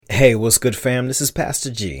Hey, what's good, fam? This is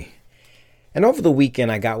Pastor G. And over the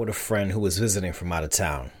weekend, I got with a friend who was visiting from out of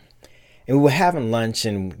town. And we were having lunch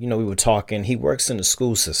and, we were talking. He works in the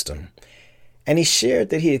school system. And he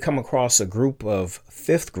shared that he had come across a group of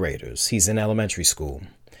fifth graders. He's in elementary school,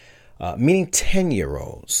 meaning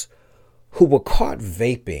 10-year-olds who were caught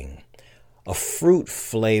vaping a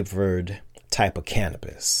fruit-flavored type of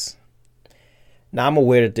cannabis. Now, I'm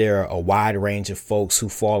aware that there are a wide range of folks who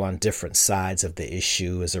fall on different sides of the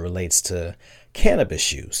issue as it relates to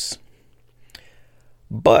cannabis use.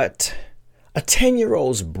 But a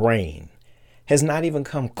 10-year-old's brain has not even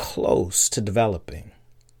come close to developing.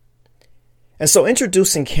 And so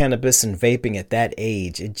introducing cannabis and vaping at that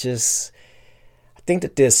age, I think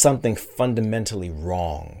that there's something fundamentally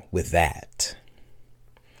wrong with that.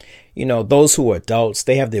 Those who are adults,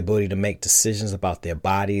 they have the ability to make decisions about their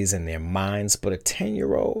bodies and their minds, but a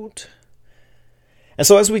 10-year-old? And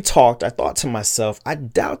so as we talked, I thought to myself, I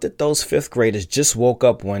doubt that those fifth graders just woke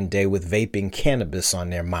up one day with vaping cannabis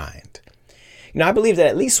on their mind. I believe that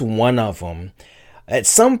at least one of them at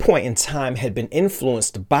some point in time had been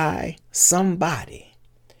influenced by somebody.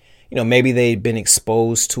 Maybe they'd been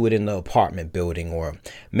exposed to it in the apartment building, or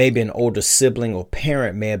maybe an older sibling or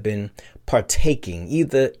parent may have been partaking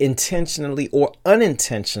either intentionally or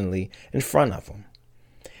unintentionally in front of them.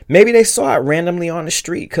 Maybe they saw it randomly on the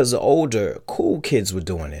street because the older, cool kids were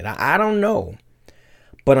doing it. I don't know.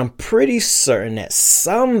 But I'm pretty certain that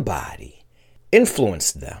somebody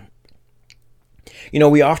influenced them.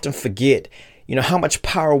 We often forget, how much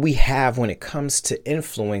power we have when it comes to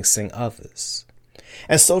influencing others.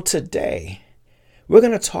 And so today, we're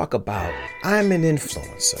going to talk about I'm an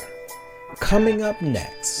Influencer. Coming up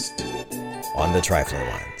next on the Trifling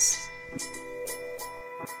Ones.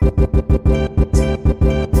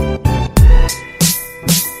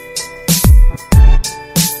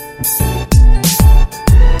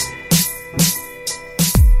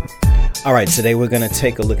 All right, today we're going to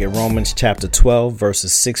take a look at Romans chapter 12,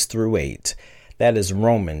 verses 6 through 8. That is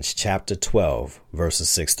Romans chapter 12, verses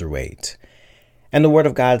 6 through 8. And the Word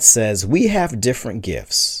of God says, we have different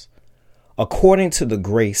gifts according to the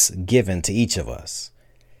grace given to each of us.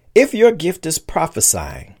 If your gift is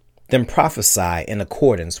prophesying, then prophesy in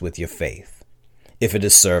accordance with your faith. If it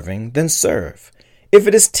is serving, then serve. If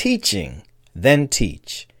it is teaching, then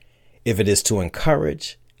teach. If it is to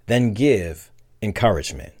encourage, then give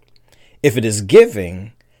encouragement. If it is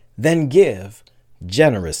giving, then give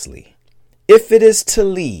generously. If it is to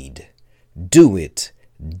lead, do it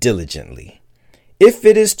diligently. If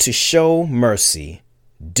it is to show mercy,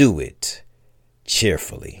 do it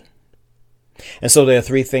cheerfully. And so there are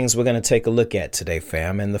three things we're going to take a look at today,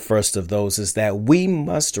 fam. And the first of those is that we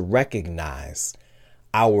must recognize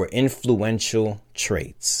our influential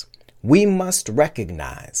traits. We must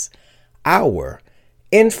recognize our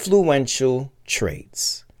influential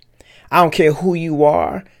traits. I don't care who you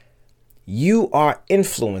are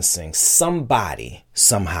influencing somebody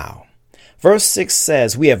somehow. Verse 6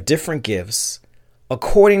 says we have different gifts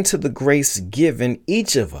according to the grace given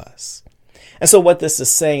each of us. And so what this is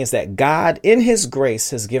saying is that God in his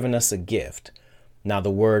grace has given us a gift. Now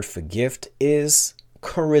the word for gift is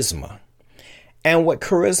charisma. And what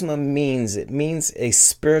charisma means, it means a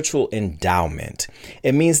spiritual endowment.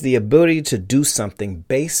 It means the ability to do something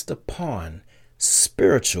based upon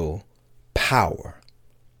spiritual power.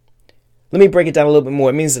 Let me break it down a little bit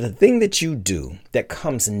more. It means that the thing that you do that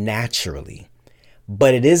comes naturally,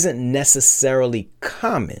 but it isn't necessarily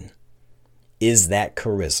common, is that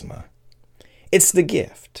charisma. It's the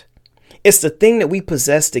gift. It's the thing that we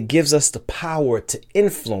possess that gives us the power to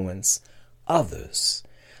influence others.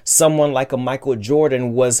 Someone like a Michael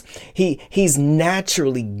Jordan he's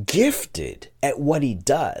naturally gifted at what he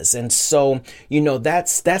does. And so,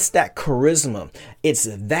 that's that charisma. It's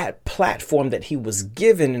that platform that he was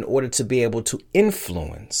given in order to be able to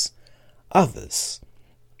influence others.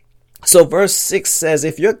 So verse 6 says,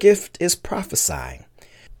 if your gift is prophesying,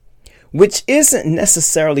 which isn't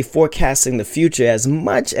necessarily forecasting the future as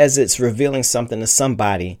much as it's revealing something to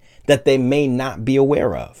somebody that they may not be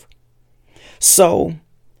aware of. So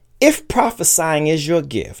if prophesying is your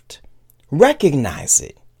gift, recognize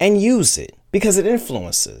it and use it because it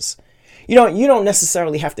influences. You don't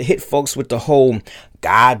necessarily have to hit folks with the whole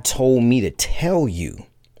God told me to tell you.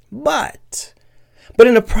 But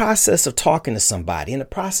in the process of talking to somebody, in the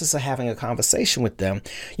process of having a conversation with them,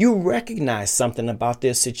 you recognize something about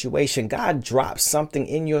their situation. God drops something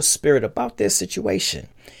in your spirit about their situation.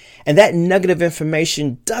 And that nugget of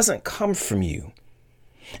information doesn't come from you.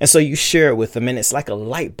 And so you share it with them and it's like a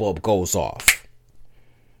light bulb goes off.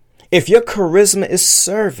 If your charisma is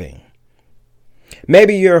serving,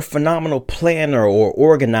 Maybe you're a phenomenal planner or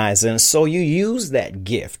organizer, and so you use that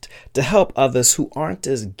gift to help others who aren't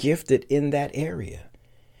as gifted in that area.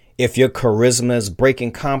 If your charisma is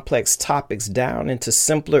breaking complex topics down into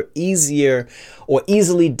simpler, easier, or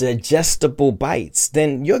easily digestible bites,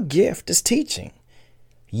 then your gift is teaching.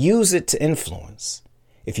 Use it to influence.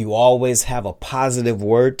 If you always have a positive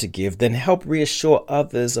word to give, then help reassure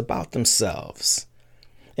others about themselves.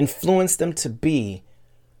 Influence them to be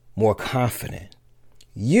more confident.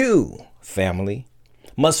 You, family,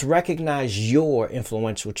 must recognize your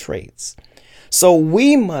influential traits. So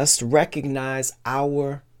we must recognize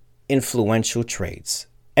our influential traits.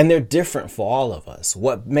 And they're different for all of us.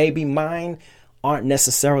 What may be mine aren't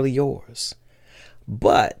necessarily yours.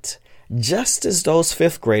 But just as those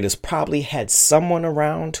fifth graders probably had someone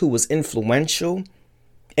around who was influential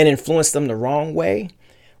and influenced them the wrong way,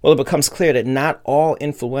 well, it becomes clear that not all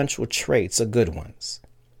influential traits are good ones.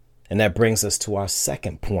 And that brings us to our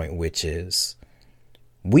second point, which is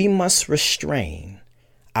we must restrain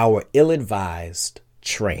our ill-advised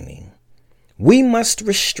training. We must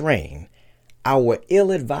restrain our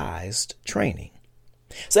ill-advised training.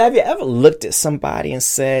 So have you ever looked at somebody and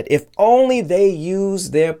said, if only they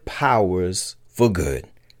use their powers for good?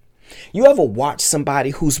 You ever watch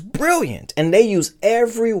somebody who's brilliant and they use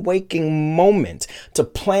every waking moment to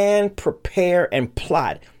plan, prepare, and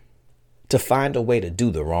plot to find a way to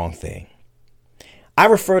do the wrong thing? I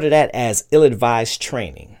refer to that as ill-advised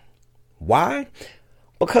training. Why?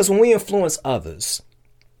 Because when we influence others,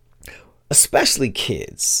 especially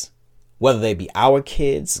kids, whether they be our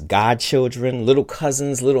kids, godchildren, little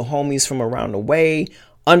cousins, little homies from around the way,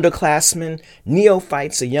 underclassmen,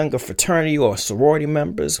 neophytes, or younger fraternity or sorority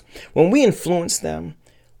members, when we influence them,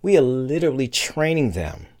 we are literally training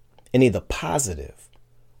them in either positive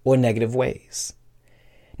or negative ways.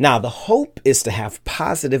 Now, the hope is to have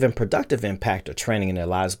positive and productive impact or training in their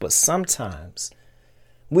lives, but sometimes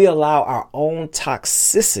we allow our own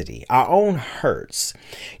toxicity, our own hurts,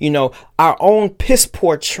 our own piss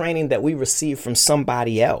poor training that we receive from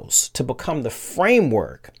somebody else to become the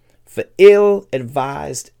framework for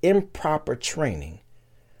ill-advised, improper training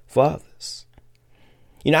for others.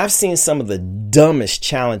 I've seen some of the dumbest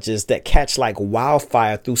challenges that catch like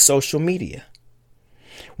wildfire through social media.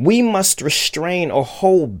 We must restrain or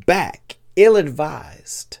hold back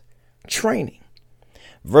ill-advised training.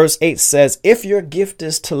 Verse 8 says, if your gift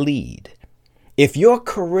is to lead, if your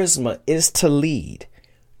charisma is to lead,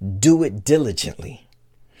 do it diligently.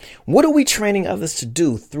 What are we training others to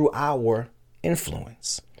do through our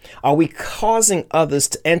influence? Are we causing others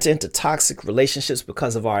to enter into toxic relationships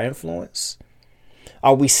because of our influence?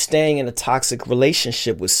 Are we staying in a toxic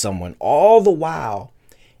relationship with someone, all the while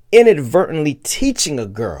inadvertently teaching a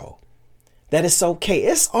girl that it's okay,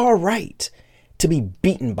 it's all right to be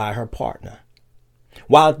beaten by her partner,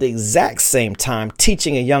 while at the exact same time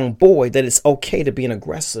teaching a young boy that it's okay to be an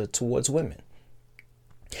aggressor towards women?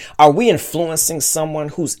 Are we influencing someone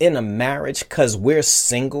who's in a marriage because we're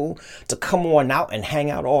single to come on out and hang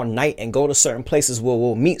out all night and go to certain places where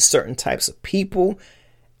we'll meet certain types of people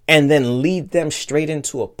and then lead them straight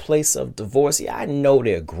into a place of divorce? Yeah, I know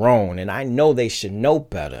they're grown and I know they should know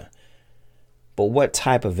better. But what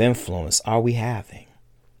type of influence are we having?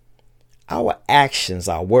 Our actions,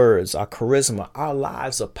 our words, our charisma, our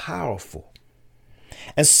lives are powerful.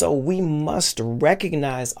 And so we must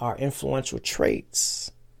recognize our influential traits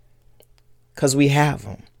because we have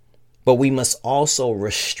them. But we must also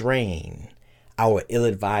restrain our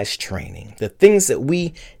ill-advised training, the things that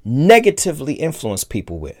we negatively influence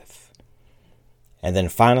people with. And then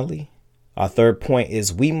finally, our third point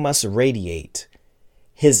is we must radiate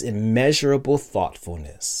his immeasurable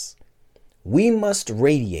thoughtfulness. We must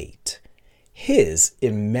radiate his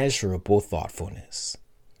immeasurable thoughtfulness.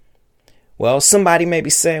 Well, somebody may be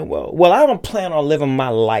saying, well, I don't plan on living my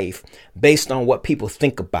life based on what people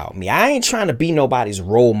think about me. I ain't trying to be nobody's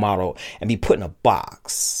role model and be put in a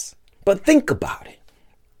box. But think about it.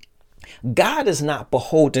 God is not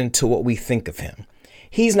beholden to what we think of him.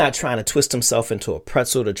 He's not trying to twist himself into a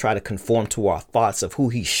pretzel to try to conform to our thoughts of who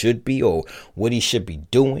he should be or what he should be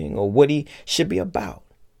doing or what he should be about.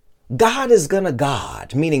 God is gonna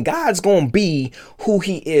God, meaning God's gonna be who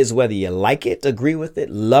he is, whether you like it, agree with it,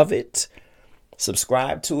 love it,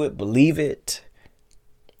 subscribe to it, believe it.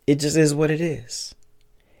 It just is what it is.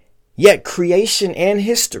 Yet creation and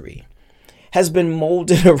history has been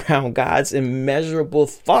molded around God's immeasurable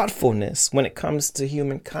thoughtfulness when it comes to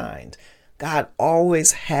humankind. God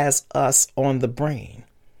always has us on the brain.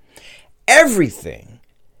 Everything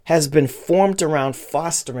has been formed around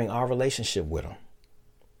fostering our relationship with him.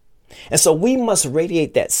 And so we must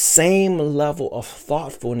radiate that same level of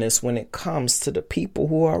thoughtfulness when it comes to the people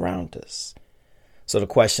who are around us. So the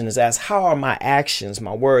question is asked, how are my actions,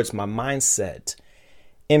 my words, my mindset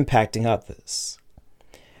impacting others?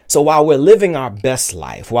 So while we're living our best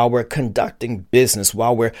life, while we're conducting business,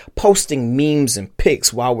 while we're posting memes and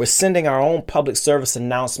pics, while we're sending our own public service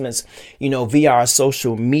announcements, via our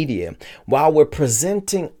social media, while we're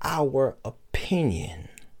presenting our opinion,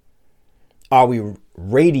 are we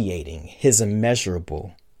radiating his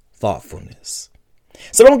immeasurable thoughtfulness?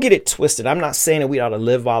 So don't get it twisted. I'm not saying that we ought to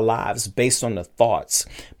live our lives based on the thoughts,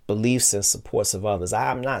 beliefs, and supports of others.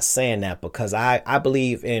 I'm not saying that because I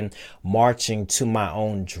believe in marching to my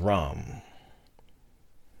own drum.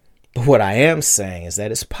 But what I am saying is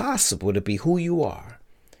that it's possible to be who you are,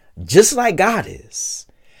 just like God is,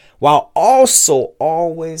 while also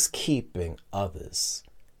always keeping others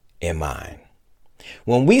in mind.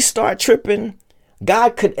 When we start tripping,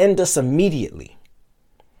 God could end us immediately.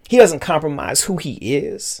 He doesn't compromise who he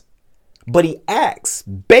is, but he acts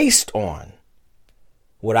based on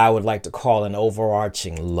what I would like to call an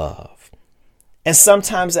overarching love. And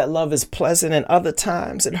sometimes that love is pleasant and other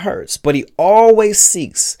times it hurts, but he always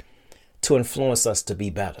seeks to influence us to be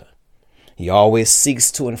better. He always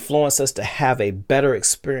seeks to influence us to have a better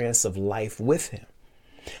experience of life with him.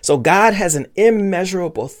 So God has an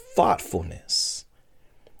immeasurable thoughtfulness.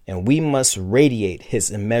 And we must radiate his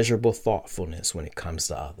immeasurable thoughtfulness when it comes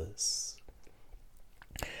to others.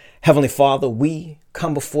 Heavenly Father, we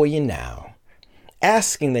come before you now,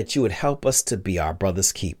 asking that you would help us to be our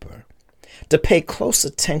brother's keeper, to pay close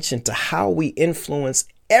attention to how we influence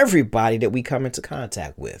everybody that we come into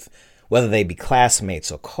contact with, whether they be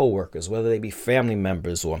classmates or coworkers, whether they be family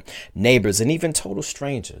members or neighbors, and even total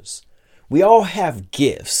strangers. We all have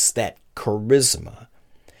gifts, that charisma.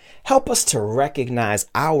 Help us to recognize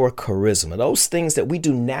our charisma, those things that we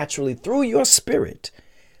do naturally through your spirit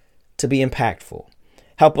to be impactful.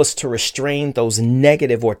 Help us to restrain those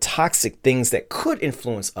negative or toxic things that could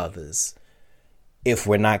influence others if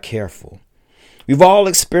we're not careful. We've all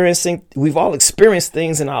experienced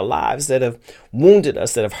things in our lives that have wounded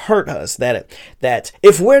us, that have hurt us, that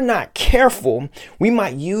if we're not careful, we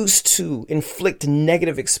might use to inflict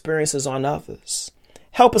negative experiences on others.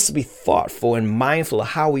 Help us to be thoughtful and mindful of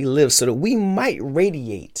how we live so that we might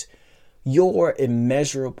radiate your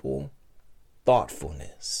immeasurable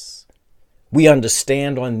thoughtfulness. We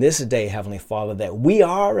understand on this day, Heavenly Father, that we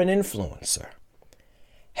are an influencer.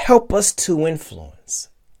 Help us to influence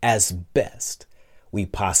as best we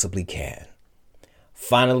possibly can.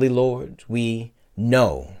 Finally, Lord, we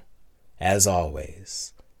know, as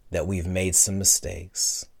always, that we've made some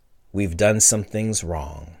mistakes. We've done some things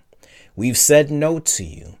wrong. We've said no to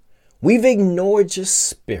you. We've ignored your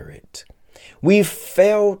spirit. We've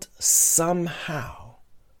failed somehow.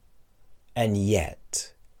 And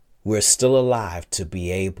yet, we're still alive to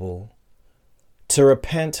be able to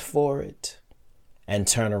repent for it and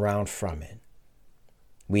turn around from it.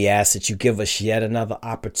 We ask that you give us yet another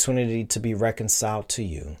opportunity to be reconciled to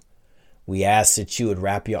you. We ask that you would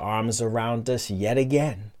wrap your arms around us yet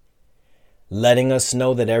again, letting us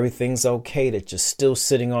know that everything's okay, that you're still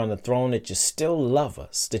sitting on the throne, that you still love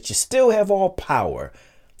us, that you still have all power,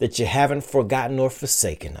 that you haven't forgotten or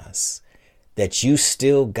forsaken us, that you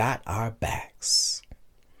still got our backs.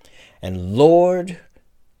 And Lord,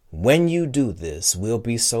 when you do this, we'll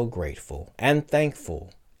be so grateful and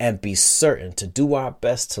thankful and be certain to do our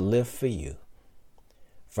best to live for you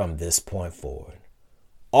from this point forward.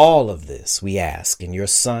 All of this we ask in your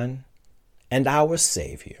Son and our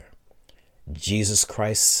Savior, Jesus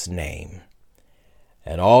Christ's name.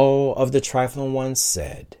 And all of the trifling ones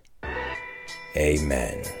said,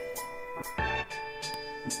 Amen.